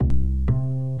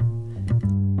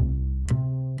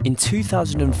In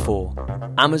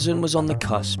 2004, Amazon was on the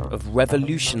cusp of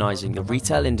revolutionising the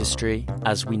retail industry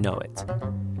as we know it.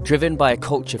 Driven by a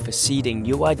culture for seeding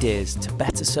new ideas to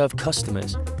better serve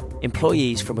customers,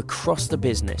 employees from across the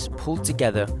business pulled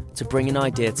together to bring an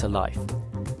idea to life.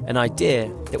 An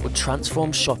idea that would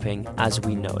transform shopping as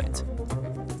we know it.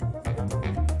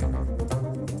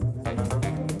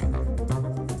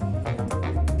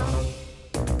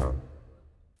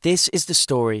 This is the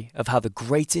story of how the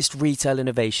greatest retail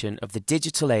innovation of the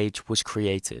digital age was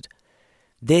created.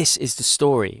 This is the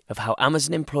story of how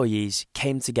Amazon employees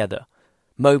came together,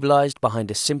 mobilized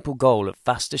behind a simple goal of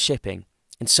faster shipping,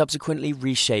 and subsequently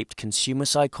reshaped consumer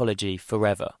psychology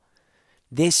forever.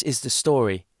 This is the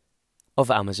story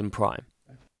of Amazon Prime.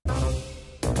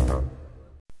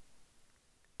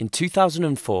 In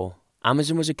 2004,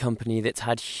 Amazon was a company that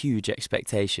had huge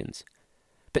expectations.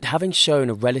 But having shown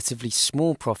a relatively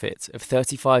small profit of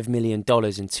 $35 million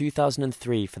in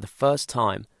 2003 for the first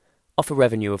time, off a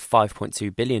revenue of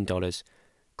 $5.2 billion,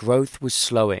 growth was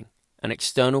slowing and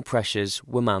external pressures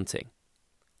were mounting.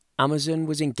 Amazon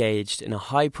was engaged in a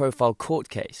high-profile court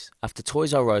case after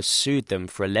Toys R Us sued them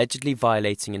for allegedly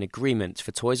violating an agreement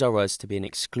for Toys R Us to be an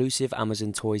exclusive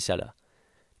Amazon toy seller.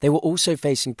 They were also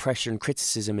facing pressure and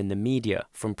criticism in the media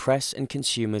from press and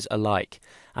consumers alike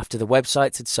after the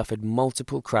websites had suffered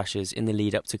multiple crashes in the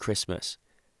lead up to Christmas.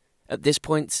 At this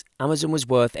point, Amazon was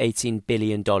worth $18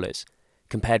 billion,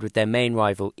 compared with their main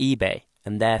rival eBay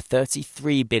and their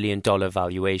 $33 billion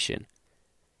valuation.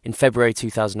 In February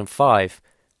 2005,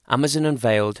 Amazon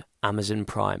unveiled Amazon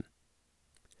Prime.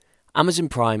 Amazon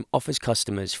Prime offers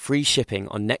customers free shipping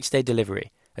on next-day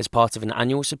delivery as part of an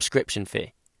annual subscription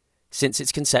fee. Since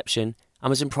its conception,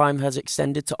 Amazon Prime has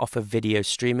extended to offer video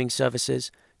streaming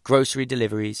services, grocery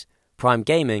deliveries, Prime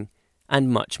gaming, and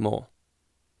much more.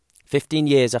 15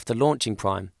 years after launching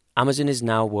Prime, Amazon is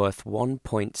now worth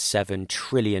 $1.7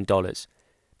 trillion.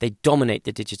 They dominate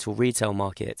the digital retail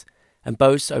market and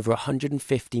boast over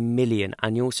 150 million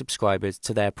annual subscribers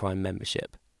to their Prime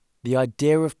membership. The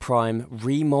idea of Prime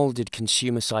remolded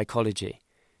consumer psychology.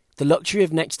 The luxury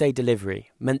of next-day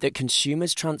delivery meant that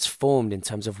consumers transformed in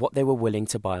terms of what they were willing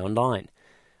to buy online.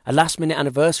 A last-minute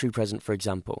anniversary present, for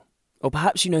example. Or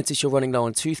perhaps you notice you're running low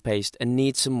on toothpaste and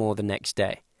need some more the next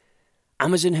day.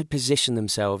 Amazon had positioned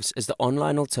themselves as the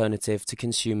online alternative to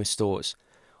consumer stores,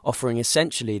 offering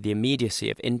essentially the immediacy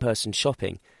of in-person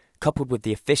shopping, coupled with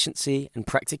the efficiency and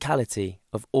practicality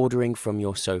of ordering from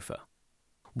your sofa.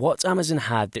 What Amazon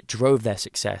had that drove their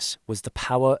success was the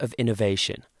power of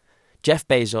innovation. Jeff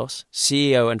Bezos,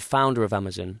 CEO and founder of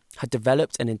Amazon, had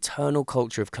developed an internal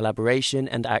culture of collaboration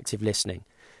and active listening,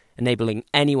 enabling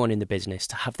anyone in the business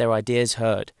to have their ideas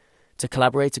heard, to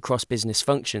collaborate across business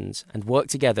functions and work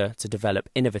together to develop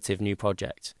innovative new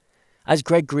projects. As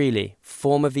Greg Greeley,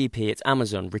 former VP at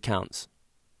Amazon, recounts.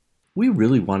 We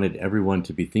really wanted everyone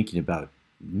to be thinking about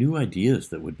new ideas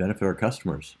that would benefit our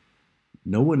customers.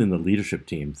 No one in the leadership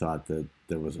team thought that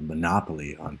there was a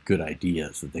monopoly on good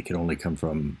ideas, that they could only come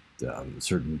from a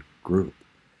certain group.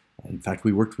 In fact,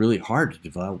 we worked really hard to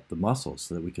develop the muscles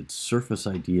so that we could surface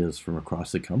ideas from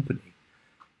across the company.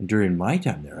 And during my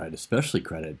time there, I'd especially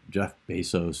credit Jeff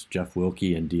Bezos, Jeff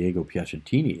Wilke, and Diego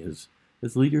Piacentini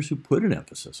as leaders who put an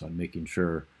emphasis on making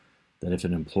sure that if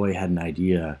an employee had an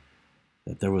idea,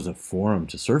 that there was a forum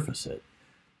to surface it.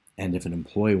 And if an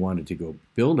employee wanted to go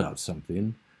build out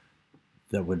something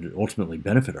that would ultimately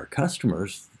benefit our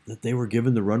customers, that they were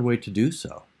given the runway to do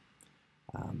so.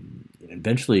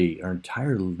 Eventually, our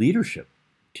entire leadership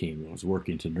team was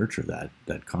working to nurture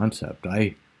that concept.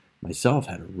 I myself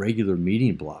had a regular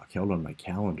meeting block held on my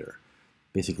calendar,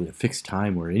 basically a fixed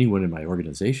time where anyone in my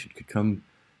organization could come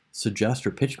suggest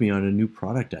or pitch me on a new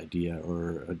product idea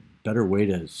or a better way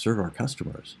to serve our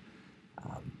customers.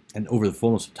 And over the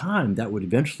fullness of time, that would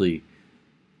eventually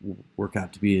work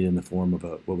out to be in the form of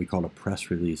what we call a press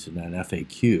release and an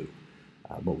FAQ,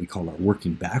 what we call our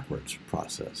working backwards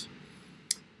process.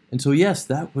 And so, yes,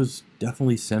 that was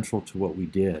definitely central to what we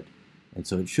did. And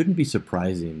so it shouldn't be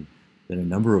surprising that a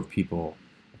number of people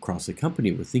across the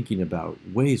company were thinking about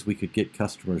ways we could get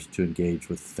customers to engage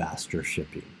with faster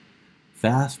shipping.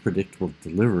 Fast, predictable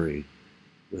delivery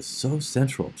was so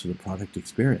central to the product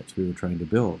experience we were trying to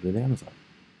build at Amazon.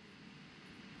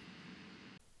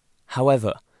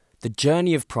 However, the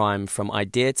journey of Prime from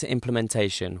idea to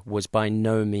implementation was by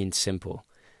no means simple.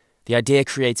 The idea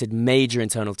created major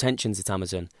internal tensions at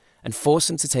Amazon and forced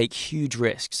them to take huge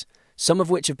risks, some of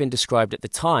which have been described at the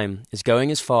time as going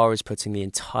as far as putting the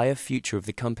entire future of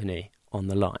the company on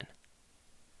the line.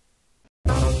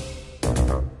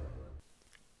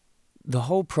 The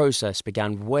whole process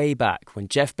began way back when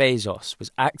Jeff Bezos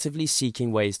was actively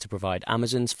seeking ways to provide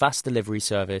Amazon's fast delivery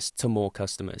service to more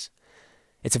customers.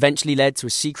 It eventually led to a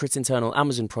secret internal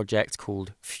Amazon project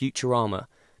called Futurama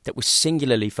that was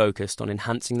singularly focused on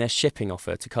enhancing their shipping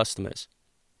offer to customers.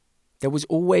 There was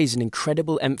always an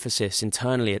incredible emphasis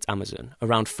internally at Amazon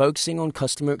around focusing on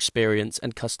customer experience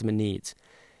and customer needs.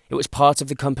 It was part of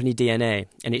the company DNA,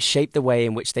 and it shaped the way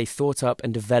in which they thought up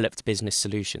and developed business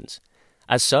solutions.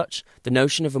 As such, the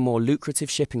notion of a more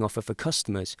lucrative shipping offer for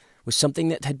customers was something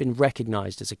that had been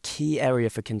recognized as a key area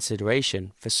for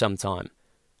consideration for some time.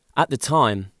 At the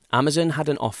time, Amazon had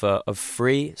an offer of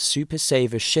free Super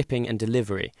Saver shipping and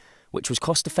delivery, which was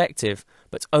cost-effective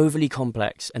but overly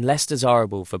complex and less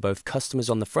desirable for both customers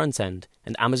on the front end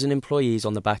and Amazon employees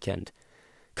on the back end.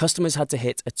 Customers had to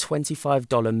hit a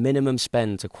 $25 minimum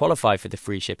spend to qualify for the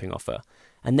free shipping offer,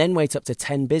 and then wait up to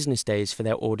 10 business days for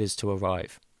their orders to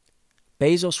arrive.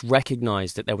 Bezos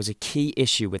recognized that there was a key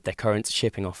issue with their current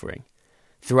shipping offering.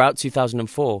 Throughout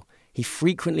 2004, he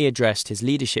frequently addressed his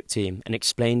leadership team and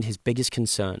explained his biggest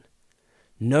concern.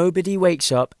 Nobody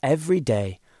wakes up every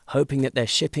day hoping that their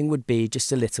shipping would be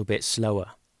just a little bit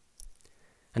slower.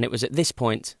 And it was at this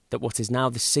point that what is now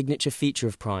the signature feature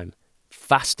of Prime,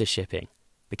 faster shipping,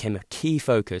 became a key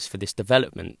focus for this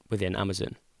development within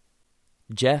Amazon.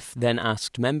 Jeff then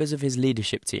asked members of his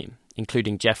leadership team,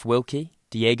 including Jeff Wilkie,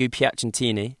 Diego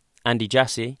Piacentini, Andy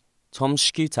Jassy, Tom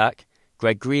Skutak,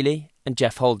 Greg Greeley, and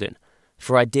Jeff Holden,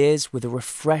 for ideas with a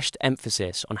refreshed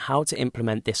emphasis on how to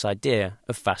implement this idea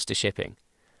of faster shipping.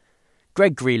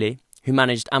 Greg Greeley, who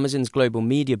managed Amazon's global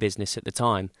media business at the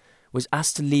time, was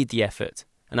asked to lead the effort,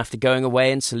 and after going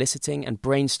away and soliciting and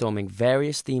brainstorming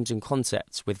various themes and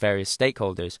concepts with various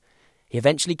stakeholders, he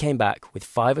eventually came back with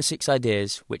 5 or 6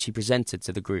 ideas which he presented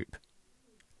to the group.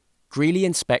 Greeley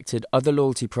inspected other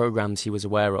loyalty programs he was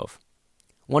aware of.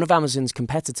 One of Amazon's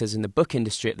competitors in the book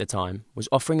industry at the time was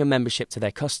offering a membership to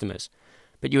their customers,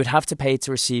 but you would have to pay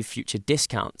to receive future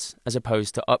discounts as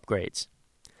opposed to upgrades.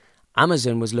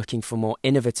 Amazon was looking for more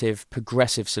innovative,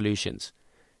 progressive solutions,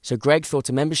 so Greg thought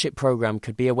a membership program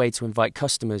could be a way to invite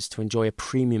customers to enjoy a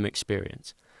premium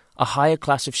experience, a higher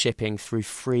class of shipping through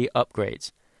free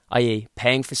upgrades, i.e.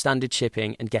 paying for standard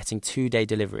shipping and getting 2-day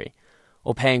delivery,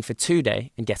 or paying for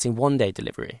 2-day and getting 1-day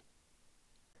delivery.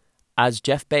 As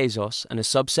Jeff Bezos and a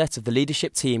subset of the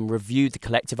leadership team reviewed the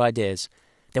collective ideas,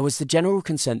 there was the general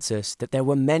consensus that there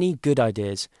were many good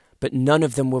ideas, but none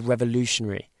of them were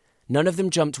revolutionary. None of them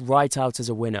jumped right out as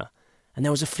a winner, and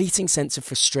there was a fleeting sense of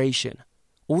frustration.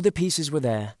 All the pieces were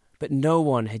there, but no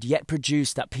one had yet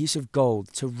produced that piece of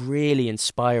gold to really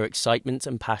inspire excitement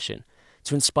and passion,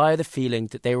 to inspire the feeling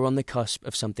that they were on the cusp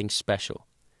of something special.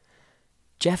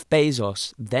 Jeff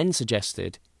Bezos then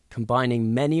suggested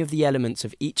combining many of the elements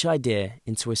of each idea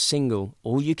into a single,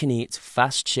 all-you-can-eat,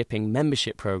 fast-shipping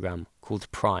membership program called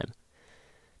Prime.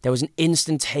 There was an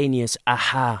instantaneous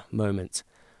aha moment.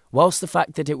 Whilst the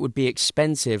fact that it would be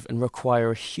expensive and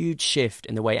require a huge shift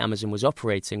in the way Amazon was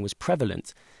operating was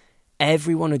prevalent,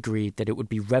 everyone agreed that it would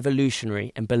be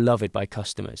revolutionary and beloved by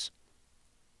customers.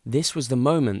 This was the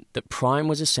moment that Prime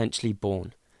was essentially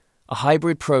born, a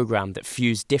hybrid program that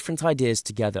fused different ideas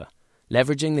together,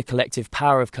 leveraging the collective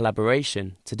power of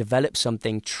collaboration to develop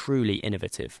something truly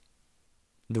innovative.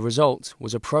 The result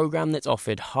was a program that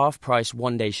offered half-price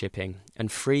 1-day shipping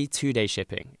and free 2-day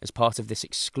shipping as part of this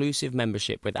exclusive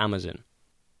membership with Amazon.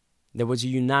 There was a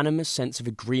unanimous sense of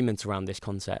agreement around this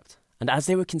concept, and as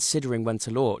they were considering when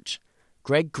to launch,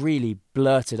 Greg Greeley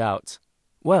blurted out,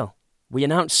 "Well, we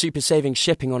announced super saving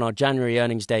shipping on our January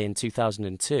earnings day in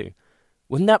 2002.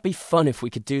 Wouldn't that be fun if we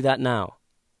could do that now?"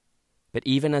 But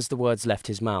even as the words left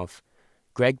his mouth,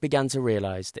 Greg began to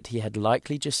realize that he had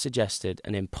likely just suggested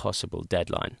an impossible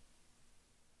deadline.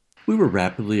 We were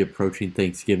rapidly approaching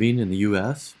Thanksgiving in the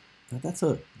U.S. Now, that's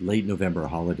a late November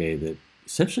holiday that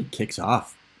essentially kicks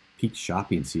off peak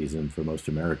shopping season for most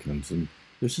Americans, and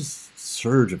there's this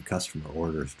surge of customer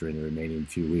orders during the remaining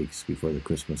few weeks before the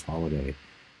Christmas holiday.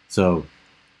 So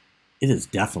it is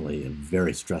definitely a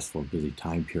very stressful, busy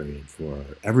time period for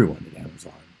everyone at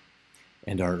Amazon.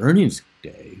 And our earnings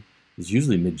day is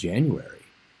usually mid-January.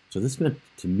 So this meant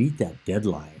to meet that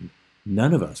deadline,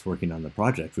 none of us working on the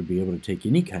project would be able to take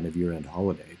any kind of year-end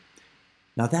holiday.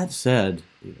 Now that said,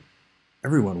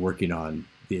 everyone working on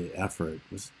the effort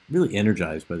was really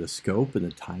energized by the scope and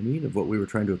the timing of what we were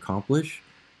trying to accomplish,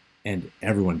 and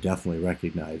everyone definitely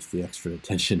recognized the extra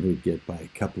attention we'd get by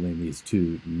coupling these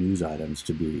 2 news items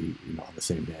to be on the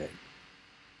same day.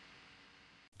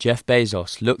 Jeff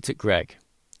Bezos looked at Greg,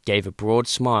 gave a broad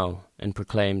smile, and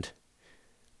proclaimed,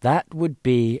 "That would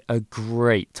be a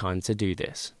great time to do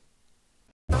this."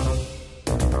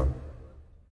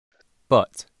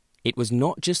 But it was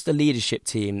not just the leadership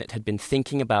team that had been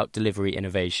thinking about delivery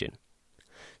innovation.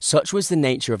 Such was the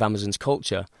nature of Amazon's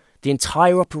culture, the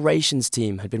entire operations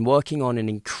team had been working on an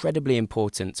incredibly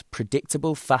important,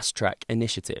 predictable fast-track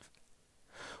initiative.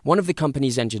 One of the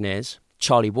company's engineers,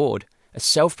 Charlie Ward, a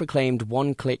self-proclaimed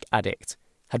one-click addict,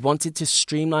 had wanted to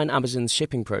streamline Amazon's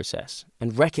shipping process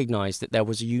and recognized that there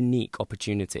was a unique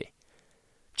opportunity.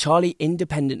 Charlie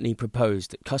independently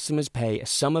proposed that customers pay a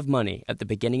sum of money at the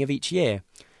beginning of each year,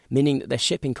 meaning that their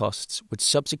shipping costs would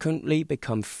subsequently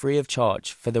become free of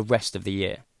charge for the rest of the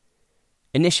year.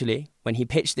 Initially, when he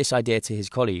pitched this idea to his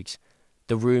colleagues,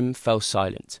 the room fell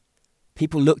silent.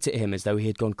 People looked at him as though he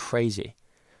had gone crazy.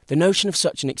 The notion of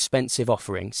such an expensive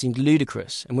offering seemed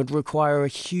ludicrous and would require a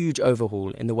huge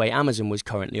overhaul in the way Amazon was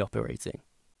currently operating.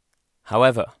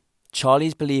 However,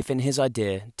 Charlie's belief in his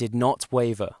idea did not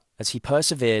waver as he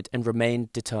persevered and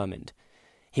remained determined.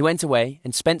 He went away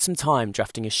and spent some time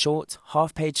drafting a short,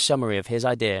 half-page summary of his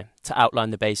idea to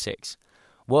outline the basics,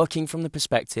 working from the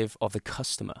perspective of the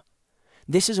customer.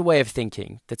 This is a way of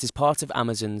thinking that is part of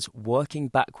Amazon's working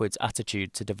backwards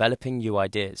attitude to developing new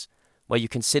ideas, where you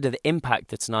consider the impact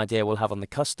that an idea will have on the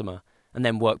customer and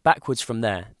then work backwards from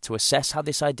there to assess how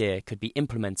this idea could be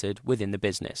implemented within the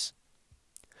business.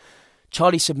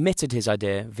 Charlie submitted his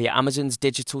idea via Amazon's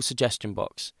digital suggestion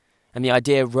box, and the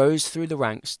idea rose through the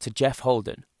ranks to Jeff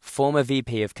Holden, former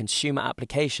VP of Consumer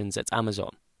Applications at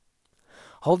Amazon.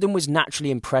 Holden was naturally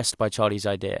impressed by Charlie's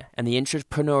idea and the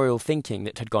entrepreneurial thinking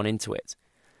that had gone into it.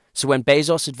 So when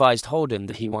Bezos advised Holden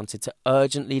that he wanted to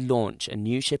urgently launch a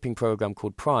new shipping program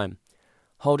called Prime,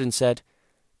 Holden said,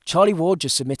 "Charlie Ward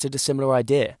just submitted a similar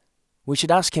idea. We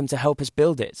should ask him to help us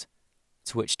build it."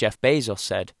 To which Jeff Bezos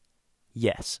said,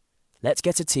 "Yes, let's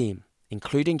get a team,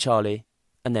 including Charlie,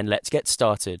 and then let's get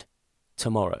started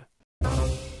tomorrow."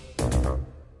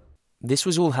 This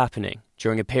was all happening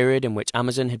during a period in which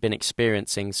Amazon had been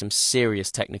experiencing some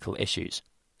serious technical issues.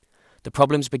 The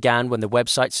problems began when the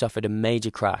website suffered a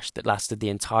major crash that lasted the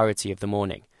entirety of the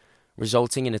morning,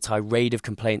 resulting in a tirade of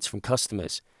complaints from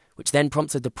customers, which then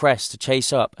prompted the press to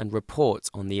chase up and report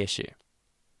on the issue.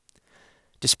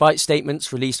 Despite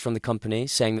statements released from the company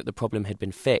saying that the problem had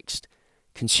been fixed,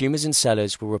 consumers and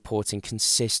sellers were reporting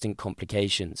consistent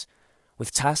complications,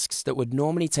 with tasks that would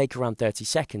normally take around 30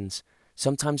 seconds,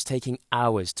 sometimes taking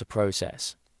hours to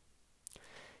process.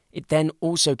 It then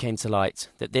also came to light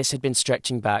that this had been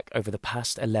stretching back over the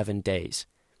past 11 days,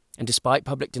 and despite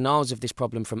public denials of this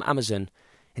problem from Amazon,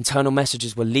 internal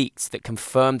messages were leaked that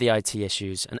confirmed the IT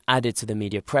issues and added to the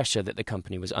media pressure that the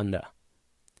company was under.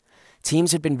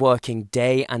 Teams had been working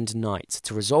day and night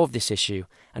to resolve this issue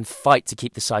and fight to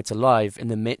keep the site alive in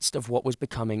the midst of what was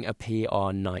becoming a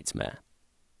PR nightmare.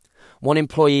 One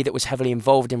employee that was heavily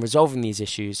involved in resolving these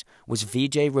issues was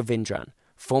Vijay Ravindran,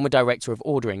 former director of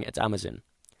ordering at Amazon.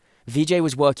 Vijay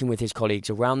was working with his colleagues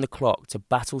around the clock to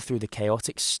battle through the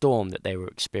chaotic storm that they were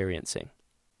experiencing.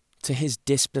 To his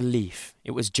disbelief,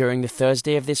 it was during the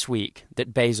Thursday of this week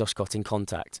that Bezos got in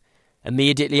contact,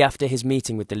 immediately after his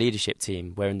meeting with the leadership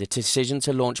team, wherein the decision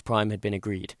to launch Prime had been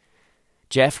agreed.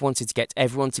 Jeff wanted to get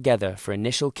everyone together for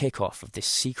initial kickoff of this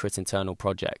secret internal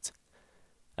project.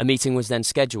 A meeting was then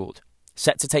scheduled,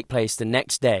 set to take place the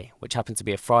next day, which happened to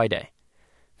be a Friday.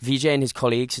 Vijay and his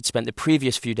colleagues had spent the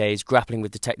previous few days grappling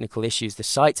with the technical issues the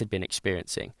site had been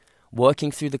experiencing,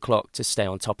 working through the clock to stay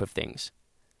on top of things.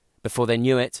 Before they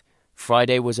knew it,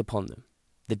 Friday was upon them.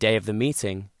 The day of the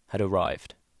meeting had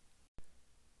arrived.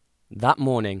 That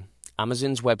morning,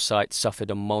 Amazon's website suffered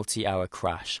a multi-hour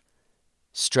crash.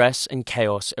 Stress and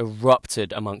chaos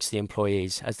erupted amongst the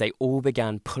employees as they all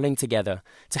began pulling together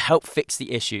to help fix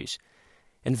the issues,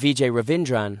 and Vijay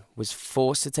Ravindran was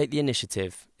forced to take the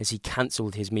initiative as he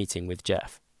cancelled his meeting with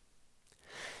Jeff.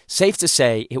 Safe to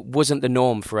say, it wasn't the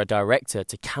norm for a director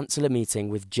to cancel a meeting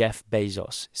with Jeff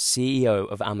Bezos, CEO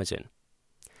of Amazon.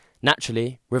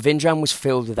 Naturally, Ravindran was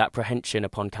filled with apprehension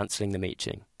upon cancelling the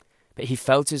meeting, but he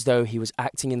felt as though he was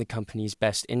acting in the company's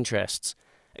best interests,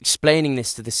 explaining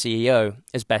this to the CEO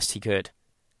as best he could.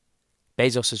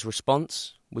 Bezos'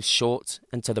 response was short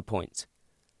and to the point.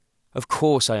 "Of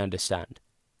course I understand,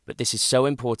 but this is so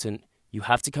important, you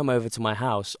have to come over to my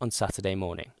house on Saturday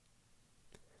morning."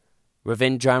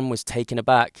 Ravindran was taken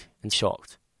aback and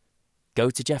shocked. Go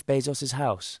to Jeff Bezos'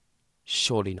 house?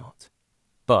 Surely not.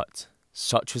 But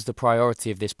such was the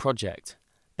priority of this project,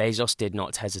 Bezos did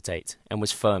not hesitate and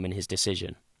was firm in his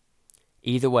decision.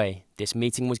 Either way, this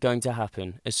meeting was going to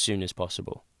happen as soon as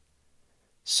possible.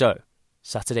 So,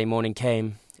 Saturday morning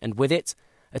came, and with it,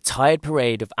 a tired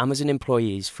parade of Amazon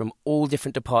employees from all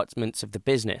different departments of the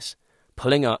business,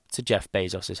 pulling up to Jeff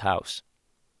Bezos' house.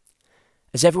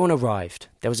 As everyone arrived,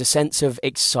 there was a sense of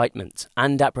excitement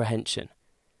and apprehension.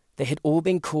 They had all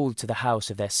been called to the house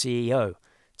of their CEO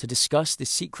to discuss the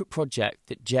secret project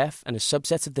that Jeff and a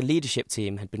subset of the leadership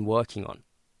team had been working on.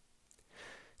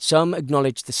 Some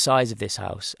acknowledged the size of this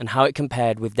house and how it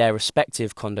compared with their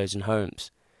respective condos and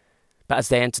homes. But as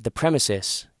they entered the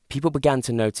premises, people began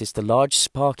to notice the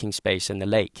large parking space in the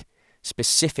lake,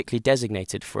 specifically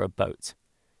designated for a boat.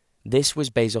 This was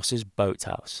Bezos's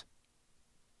boathouse.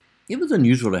 It was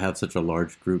unusual to have such a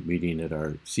large group meeting at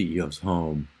our CEO's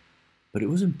home, but it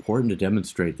was important to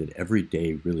demonstrate that every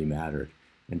day really mattered.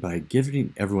 And by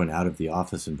getting everyone out of the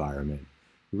office environment,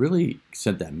 we really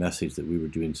sent that message that we were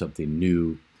doing something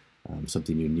new,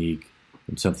 something unique,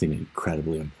 and something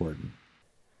incredibly important.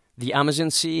 The Amazon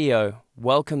CEO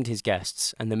welcomed his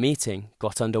guests and the meeting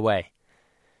got underway.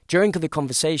 During the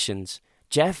conversations,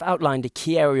 Jeff outlined a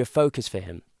key area of focus for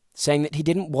him, saying that he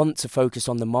didn't want to focus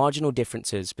on the marginal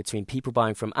differences between people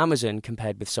buying from Amazon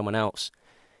compared with someone else.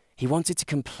 He wanted to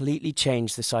completely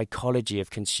change the psychology of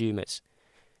consumers.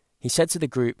 He said to the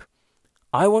group,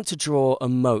 "I want to draw a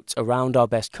moat around our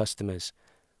best customers.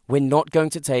 We're not going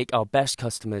to take our best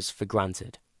customers for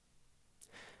granted."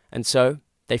 And so,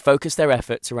 they focused their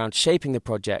efforts around shaping the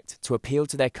project to appeal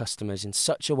to their customers in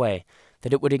such a way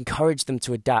that it would encourage them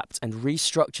to adapt and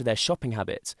restructure their shopping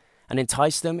habits and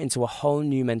entice them into a whole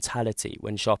new mentality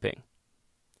when shopping.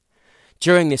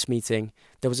 During this meeting,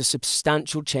 there was a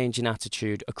substantial change in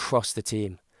attitude across the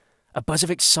team. A buzz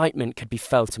of excitement could be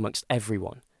felt amongst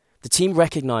everyone. The team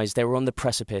recognized they were on the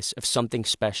precipice of something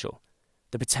special.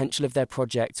 The potential of their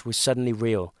project was suddenly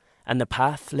real, and the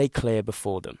path lay clear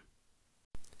before them.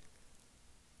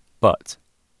 But,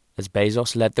 as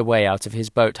Bezos led the way out of his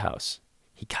boathouse,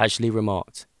 he casually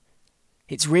remarked,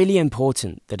 "It's really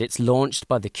important that it's launched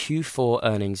by the Q4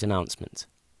 earnings announcement."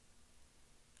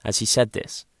 As he said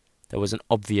this, there was an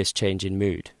obvious change in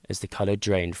mood as the colour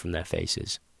drained from their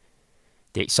faces.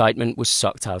 The excitement was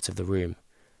sucked out of the room,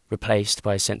 replaced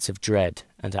by a sense of dread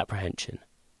and apprehension.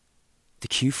 The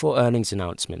Q4 earnings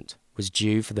announcement was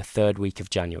due for the third week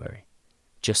of January,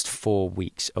 just 4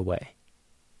 weeks away.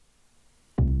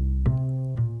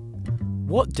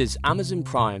 What does Amazon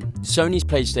Prime, Sony's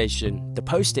PlayStation, the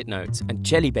Post-it Note, and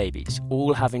Jelly Babies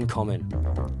all have in common?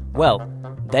 Well,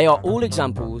 they are all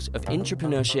examples of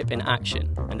entrepreneurship in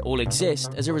action and all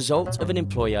exist as a result of an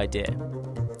employee idea.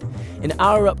 In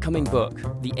our upcoming book,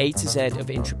 The A to Z of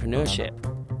Entrepreneurship,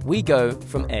 we go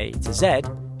from A to Z,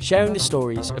 sharing the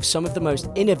stories of some of the most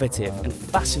innovative and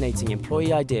fascinating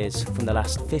employee ideas from the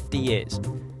last 50 years,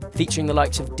 featuring the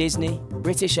likes of Disney,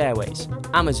 British Airways,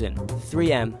 Amazon,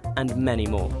 3M, and many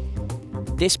more.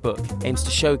 This book aims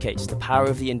to showcase the power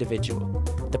of the individual,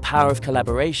 the power of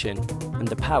collaboration, and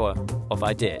the power of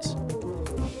ideas.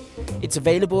 It's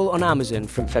available on Amazon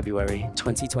from February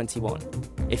 2021.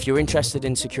 If you're interested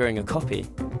in securing a copy,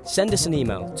 send us an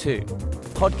email to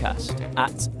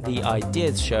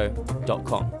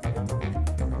podcast@theideasshow.com.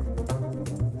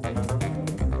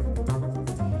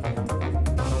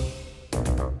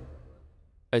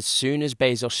 As soon as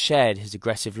Bezos shared his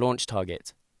aggressive launch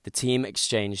target, the team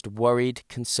exchanged worried,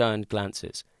 concerned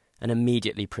glances and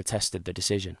immediately protested the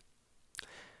decision.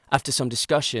 After some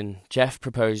discussion, Jeff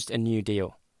proposed a new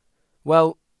deal.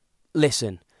 "Well,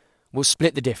 listen, we'll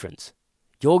split the difference.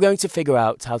 You're going to figure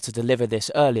out how to deliver this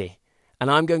early,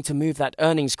 and I'm going to move that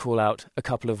earnings call out a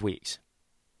couple of weeks."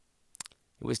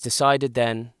 It was decided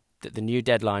then that the new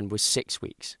deadline was 6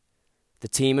 weeks. The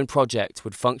team and project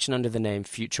would function under the name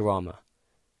Futurama.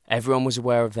 Everyone was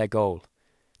aware of their goal.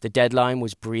 The deadline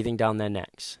was breathing down their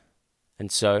necks. And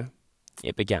so,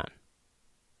 it began.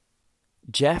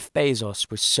 Jeff Bezos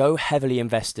was so heavily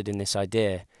invested in this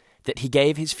idea that he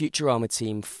gave his Futurama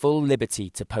team full liberty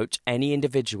to poach any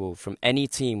individual from any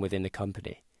team within the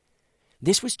company.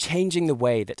 This was changing the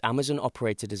way that Amazon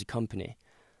operated as a company.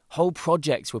 Whole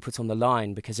projects were put on the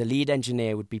line because a lead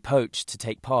engineer would be poached to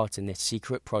take part in this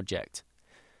secret project.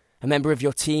 A member of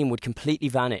your team would completely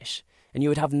vanish, and you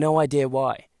would have no idea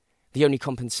why. The only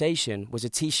compensation was a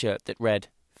t-shirt that read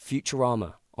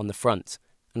Futurama on the front,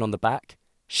 and on the back,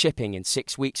 shipping in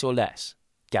 6 weeks or less,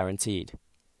 guaranteed.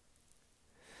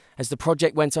 As the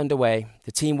project went underway,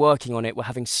 the team working on it were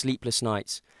having sleepless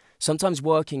nights, sometimes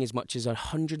working as much as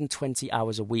 120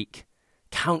 hours a week.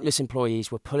 Countless employees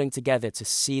were pulling together to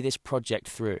see this project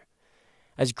through.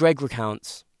 As Greg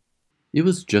recounts, "It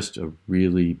was just a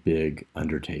really big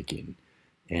undertaking,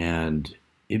 and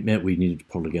it meant we needed to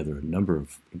pull together a number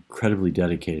of incredibly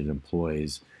dedicated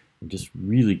employees and just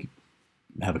really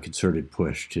have a concerted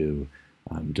push to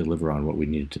deliver on what we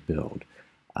needed to build.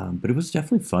 But it was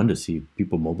definitely fun to see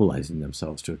people mobilizing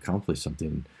themselves to accomplish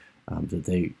something that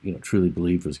they truly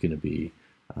believed was going to be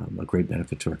a great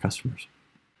benefit to our customers.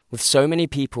 With so many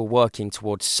people working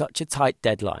towards such a tight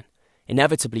deadline,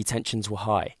 inevitably tensions were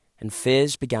high and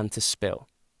fears began to spill.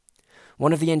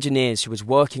 One of the engineers who was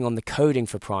working on the coding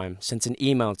for Prime sent an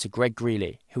email to Greg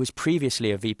Greeley, who was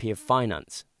previously a VP of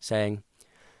Finance, saying,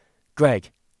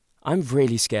 "Greg, I'm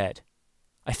really scared.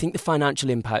 I think the financial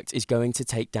impact is going to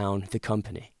take down the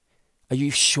company. Are you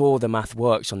sure the math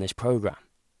works on this program?"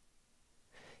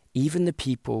 Even the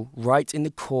people right in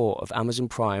the core of Amazon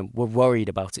Prime were worried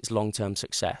about its long-term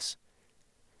success.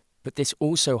 But this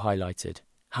also highlighted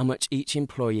how much each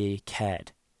employee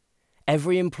cared.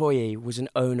 Every employee was an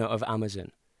owner of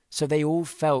Amazon, so they all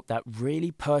felt that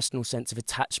really personal sense of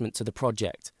attachment to the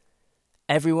project.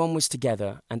 Everyone was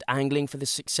together and angling for the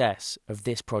success of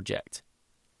this project.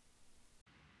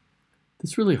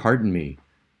 This really heartened me,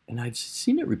 and I've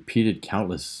seen it repeated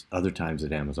countless other times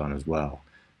at Amazon as well.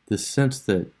 This sense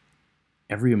that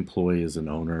every employee is an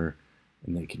owner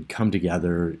and they can come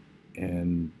together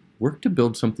and work to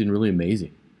build something really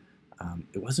amazing.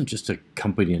 It wasn't just a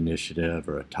company initiative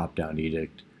or a top-down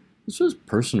edict. This was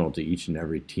personal to each and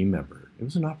every team member. It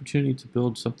was an opportunity to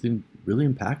build something really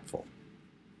impactful.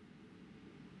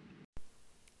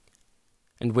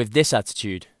 And with this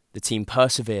attitude, the team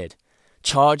persevered,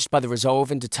 charged by the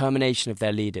resolve and determination of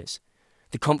their leaders.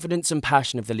 The confidence and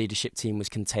passion of the leadership team was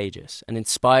contagious and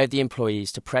inspired the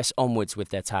employees to press onwards with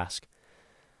their task.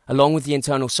 Along with the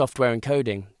internal software and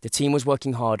coding, the team was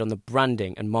working hard on the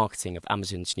branding and marketing of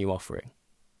Amazon's new offering.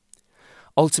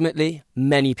 Ultimately,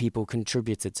 many people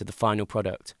contributed to the final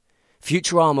product.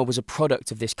 Futurama was a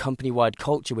product of this company-wide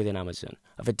culture within Amazon,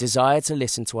 of a desire to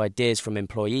listen to ideas from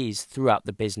employees throughout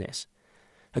the business.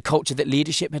 A culture that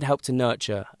leadership had helped to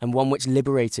nurture and one which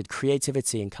liberated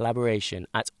creativity and collaboration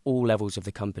at all levels of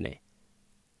the company.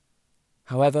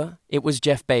 However, it was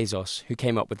Jeff Bezos who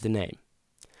came up with the name.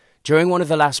 During one of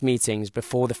the last meetings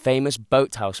before the famous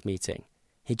Boathouse meeting,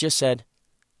 he just said,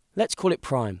 "Let's call it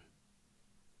Prime."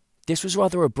 This was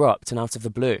rather abrupt and out of the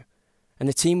blue, and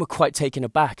the team were quite taken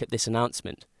aback at this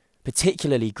announcement,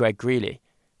 particularly Greg Greeley,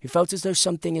 who felt as though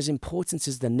something as important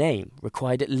as the name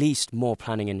required at least more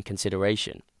planning and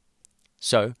consideration.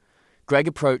 So, Greg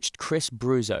approached Chris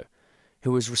Bruzzo,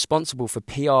 who was responsible for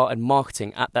PR and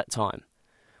marketing at that time,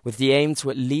 with the aim to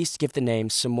at least give the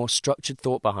name some more structured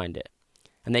thought behind it,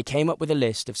 and they came up with a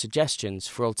list of suggestions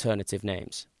for alternative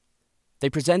names. They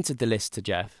presented the list to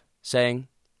Jeff, saying,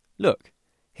 "Look,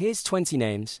 here's 20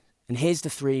 names, and here's the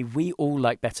 3 we all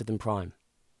like better than Prime."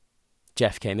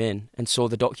 Jeff came in and saw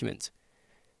the document.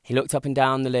 He looked up and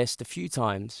down the list a few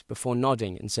times before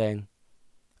nodding and saying,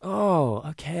 "Oh,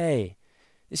 okay.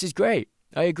 This is great.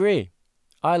 I agree.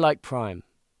 I like Prime,"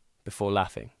 before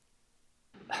laughing.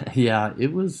 Yeah,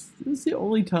 it was the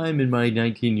only time in my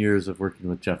 19 years of working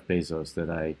with Jeff Bezos that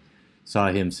I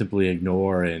saw him simply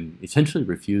ignore and essentially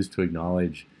refuse to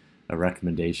acknowledge a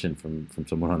recommendation from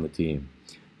someone on the team.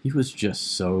 He was just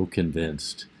so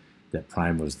convinced that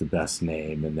Prime was the best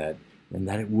name and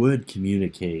that it would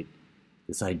communicate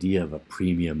this idea of a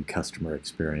premium customer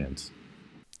experience.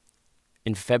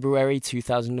 In February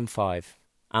 2005,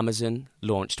 Amazon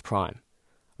launched Prime,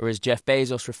 or as Jeff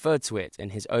Bezos referred to it in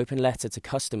his open letter to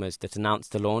customers that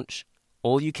announced the launch,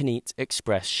 all-you-can-eat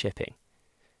express shipping.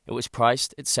 It was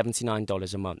priced at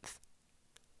 $79 a month.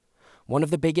 One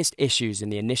of the biggest issues in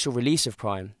the initial release of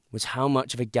Prime was how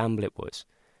much of a gamble it was.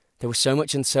 There was so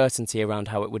much uncertainty around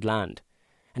how it would land,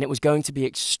 and it was going to be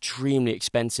extremely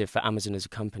expensive for Amazon as a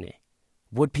company.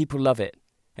 Would people love it?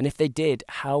 And if they did,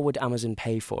 how would Amazon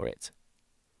pay for it?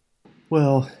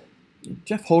 Well,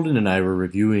 Jeff Holden and I were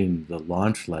reviewing the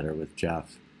launch letter with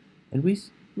Jeff, and we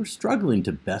were struggling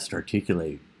to best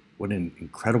articulate what an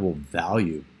incredible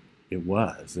value it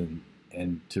was,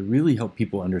 and to really help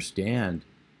people understand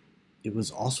it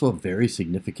was also a very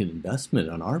significant investment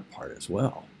on our part as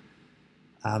well.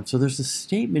 So there's a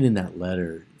statement in that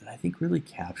letter that I think really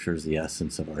captures the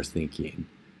essence of our thinking,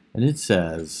 and it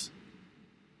says,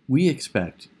 "We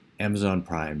expect Amazon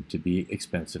Prime to be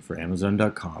expensive for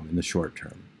Amazon.com in the short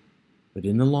term. But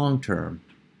in the long term,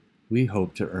 we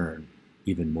hope to earn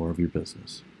even more of your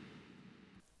business."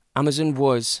 Amazon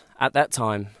was, at that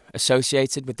time,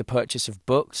 associated with the purchase of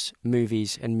books,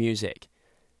 movies, and music.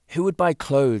 Who would buy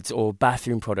clothes or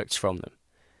bathroom products from them?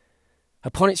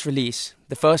 Upon its release,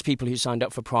 the first people who signed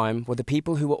up for Prime were the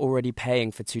people who were already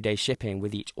paying for 2-day shipping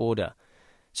with each order.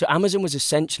 So Amazon was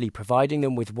essentially providing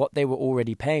them with what they were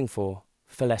already paying for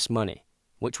less money,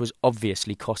 which was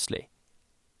obviously costly.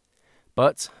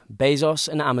 But Bezos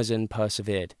and Amazon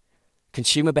persevered.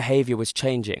 Consumer behavior was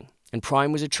changing, and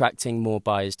Prime was attracting more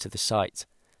buyers to the site.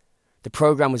 The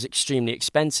program was extremely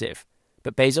expensive,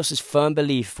 But Bezos' firm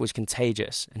belief was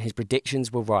contagious, and his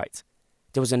predictions were right.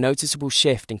 There was a noticeable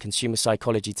shift in consumer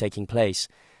psychology taking place,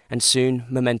 and soon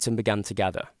momentum began to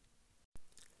gather.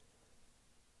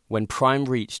 When Prime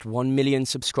reached 1 million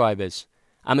subscribers,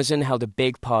 Amazon held a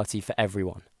big party for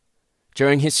everyone.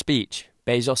 During his speech,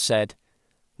 Bezos said,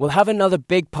 "We'll have another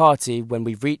big party when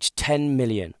we reach 10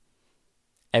 million."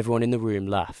 Everyone in the room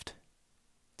laughed.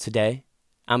 Today,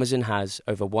 Amazon has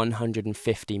over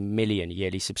 150 million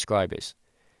yearly subscribers.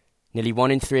 Nearly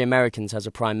 1 in 3 Americans has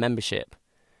a Prime membership.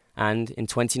 And in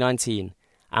 2019,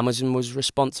 Amazon was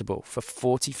responsible for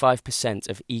 45%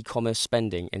 of e-commerce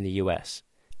spending in the US.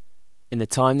 In the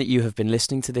time that you have been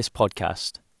listening to this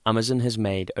podcast, Amazon has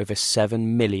made over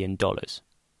 $7 million.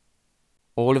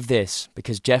 All of this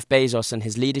because Jeff Bezos and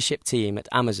his leadership team at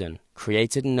Amazon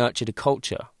created and nurtured a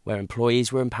culture where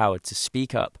employees were empowered to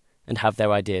speak up and have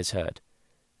their ideas heard.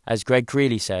 As Greg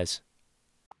Greeley says,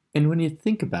 and when you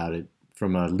think about it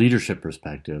from a leadership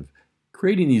perspective,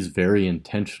 creating these very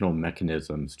intentional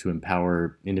mechanisms to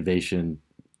empower innovation,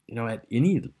 at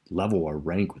any level or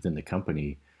rank within the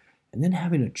company, and then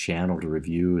having a channel to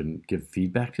review and give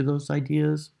feedback to those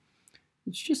ideas,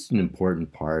 it's just an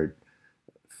important part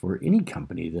for any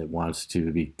company that wants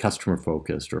to be customer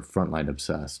focused or frontline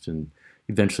obsessed and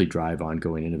eventually drive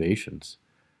ongoing innovations.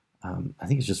 I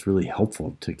think it's just really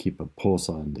helpful to keep a pulse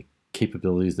on the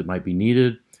capabilities that might be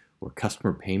needed or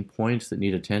customer pain points that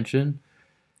need attention,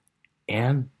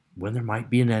 and when there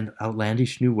might be an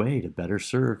outlandish new way to better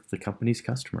serve the company's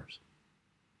customers.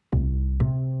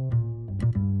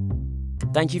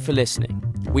 Thank you for listening.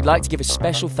 We'd like to give a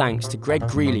special thanks to Greg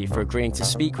Greeley for agreeing to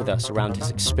speak with us around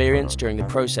his experience during the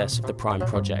process of the Prime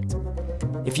project.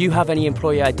 If you have any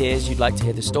employee ideas you'd like to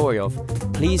hear the story of,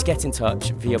 please get in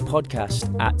touch via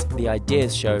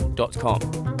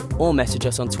podcast@theideasshow.com or message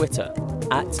us on Twitter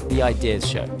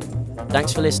 @theideasshow.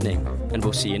 Thanks for listening, and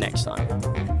we'll see you next time.